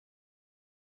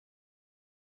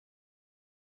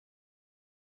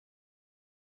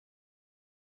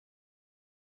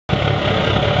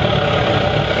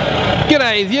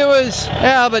G'day viewers,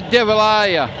 how the devil are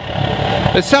you?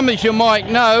 As some of you might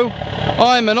know,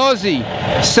 I'm an Aussie,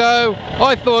 so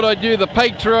I thought I'd do the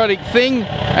patriotic thing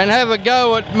and have a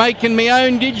go at making my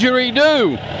own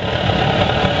didgeridoo.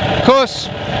 Of course,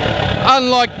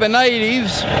 unlike the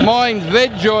natives, mine's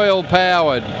veg oil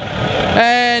powered,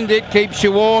 and it keeps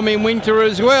you warm in winter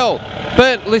as well.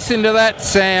 But listen to that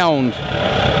sound.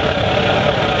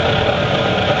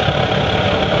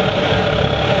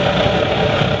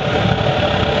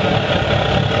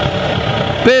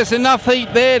 There's enough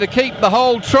heat there to keep the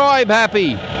whole tribe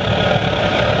happy.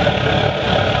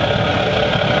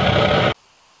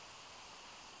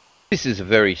 This is a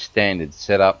very standard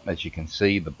setup. As you can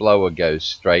see, the blower goes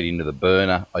straight into the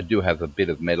burner. I do have a bit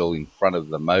of metal in front of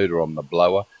the motor on the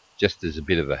blower, just as a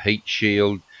bit of a heat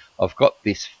shield. I've got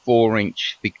this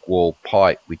 4-inch thick wall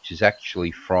pipe, which is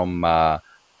actually from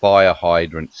fire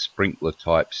hydrant sprinkler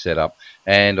type setup,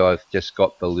 and I've just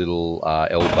got the little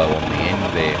elbow on the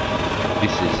end there.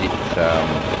 This is it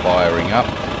firing up.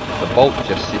 The bolt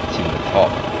just sits in the top.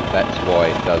 That's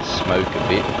why it does smoke a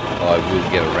bit. I will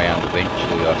get around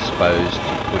eventually, I suppose,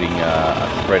 to putting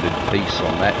a threaded piece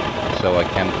on that so I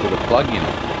can put a plug in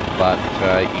it. But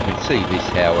you can see this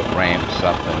how it ramps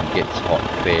up and gets hot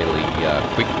fairly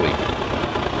quickly.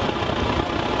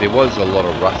 There was a lot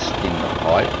of rust in the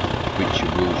pipe, which you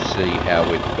will see how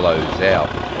it blows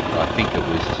out. I think it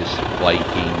was just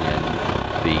flaking, and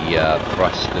the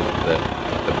thrust of the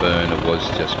burner was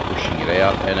just pushing it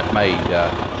out, and it made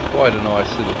quite a nice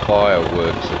little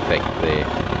fireworks effect there.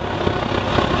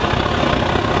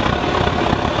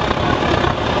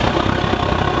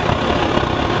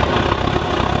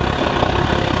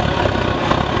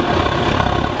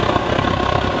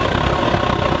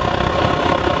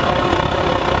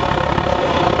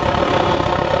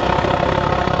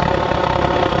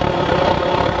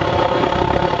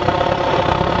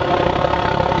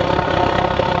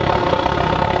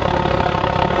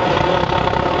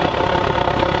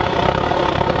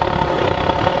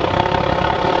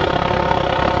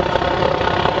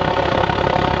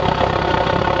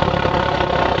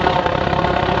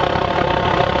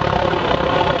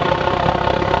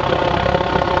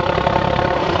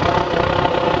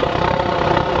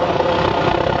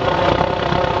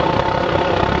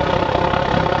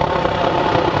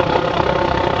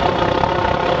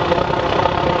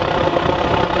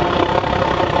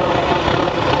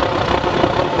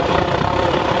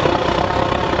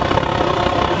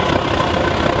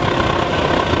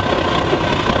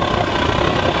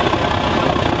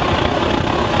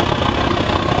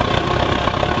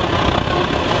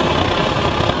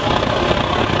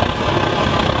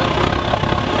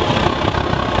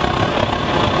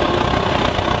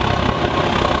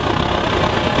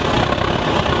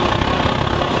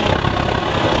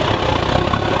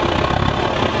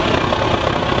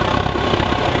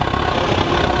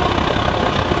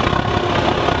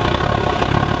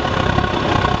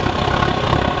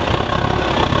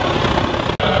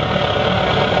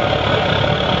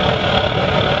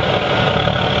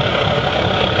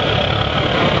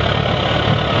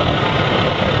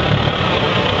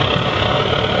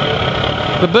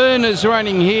 The burner's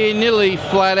running here nearly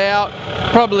flat out,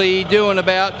 probably doing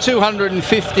about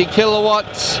 250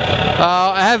 kilowatts.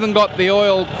 I haven't got the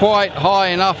oil quite high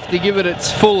enough to give it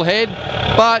its full head,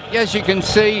 but as you can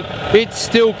see, it's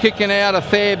still kicking out a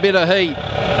fair bit of heat.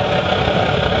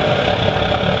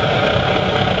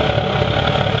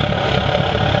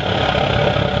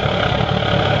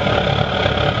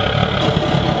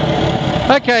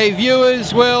 Okay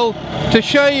viewers, well, to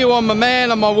show you I'm a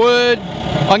man of my word,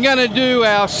 I'm going to do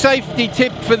our safety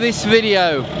tip for this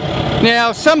video.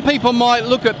 Now, some people might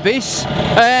look at this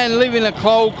and live in a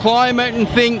cold climate and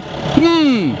think,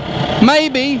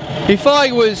 maybe if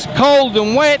I was cold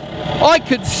and wet, I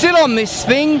could sit on this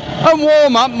thing and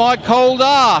warm up my cold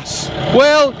ass.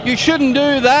 Well, you shouldn't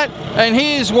do that, and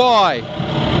here's why.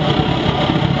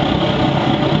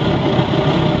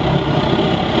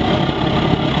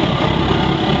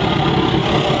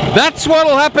 That's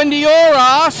what'll happen to your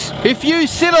ass if you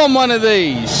sit on one of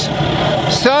these.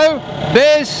 So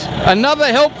there's another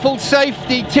helpful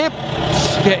safety tip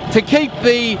to keep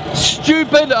the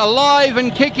stupid alive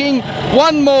and kicking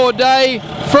one more day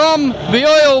from the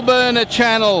Oil Burner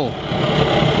channel.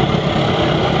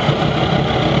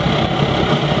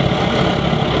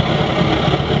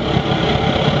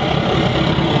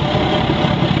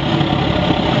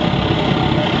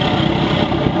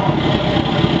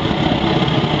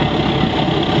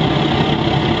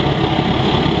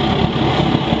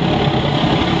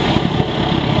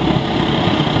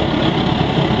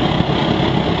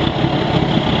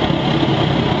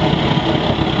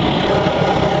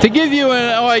 To To give you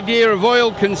an idea of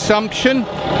oil consumption,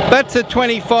 that's a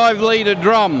 25 litre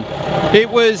drum. It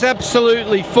was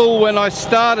absolutely full when I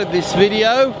started this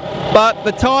video, but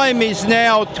the time is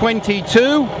now 22,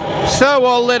 so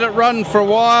I'll let it run for a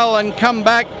while and come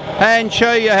back and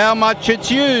show you how much it's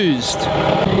used.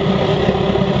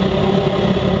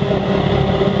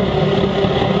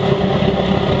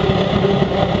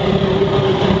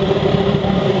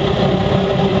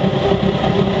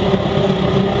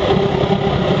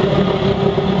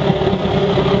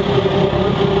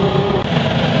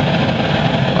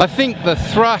 I think the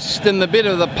thrust and the bit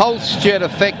of the pulse jet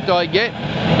effect I get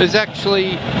has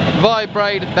actually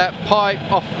vibrated that pipe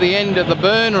off the end of the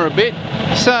burner a bit,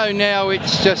 so now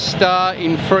it's just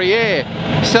in free air.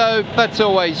 So that's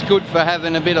always good for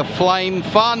having a bit of flame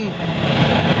fun.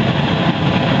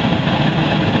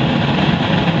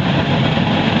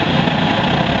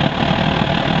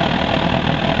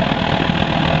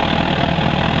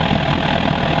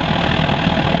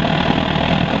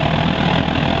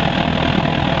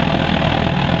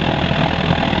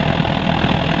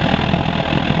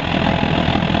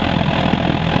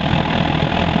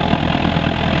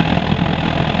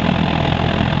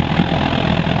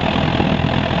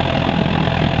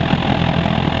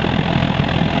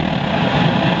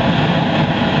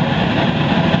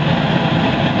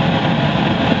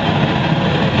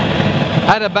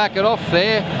 Had to back it off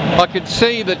there. I could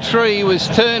see the tree was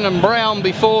turning brown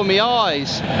before my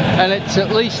eyes, and it's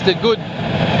at least a good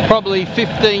probably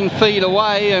 15 feet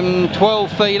away and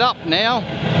 12 feet up now.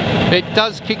 It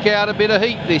does kick out a bit of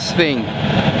heat, this thing.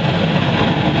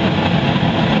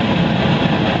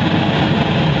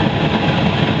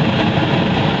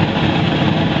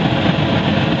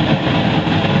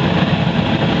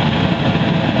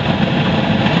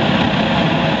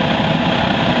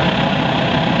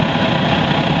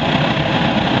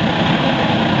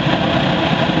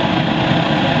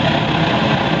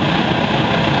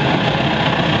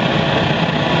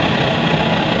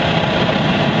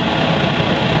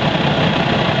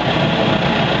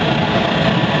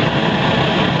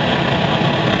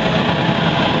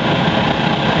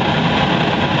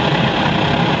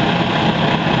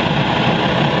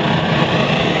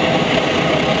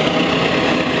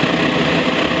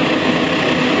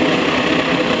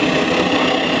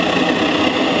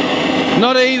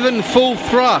 Not even full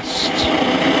thrust.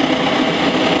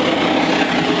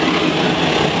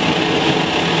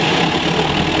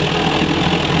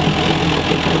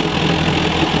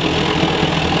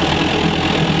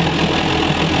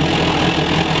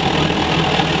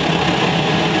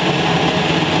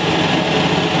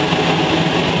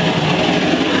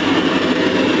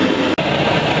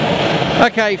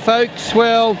 Okay folks,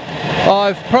 well,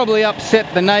 I've probably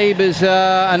upset the neighbours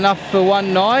enough for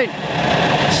one night.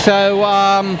 So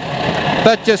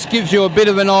that just gives you a bit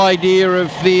of an idea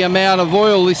of the amount of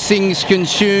oil this thing's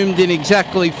consumed in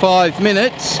exactly 5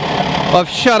 minutes. I've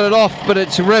shut it off, but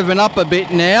it's revving up a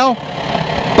bit now.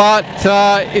 But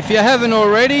if you haven't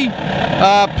already,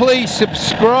 please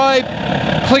subscribe,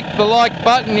 click the like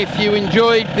button if you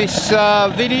enjoyed this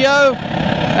video,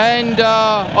 and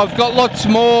I've got lots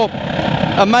more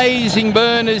amazing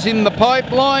burners in the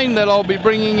pipeline that I'll be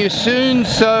bringing you soon,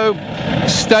 so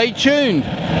stay tuned,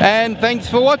 and thanks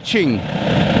for watching.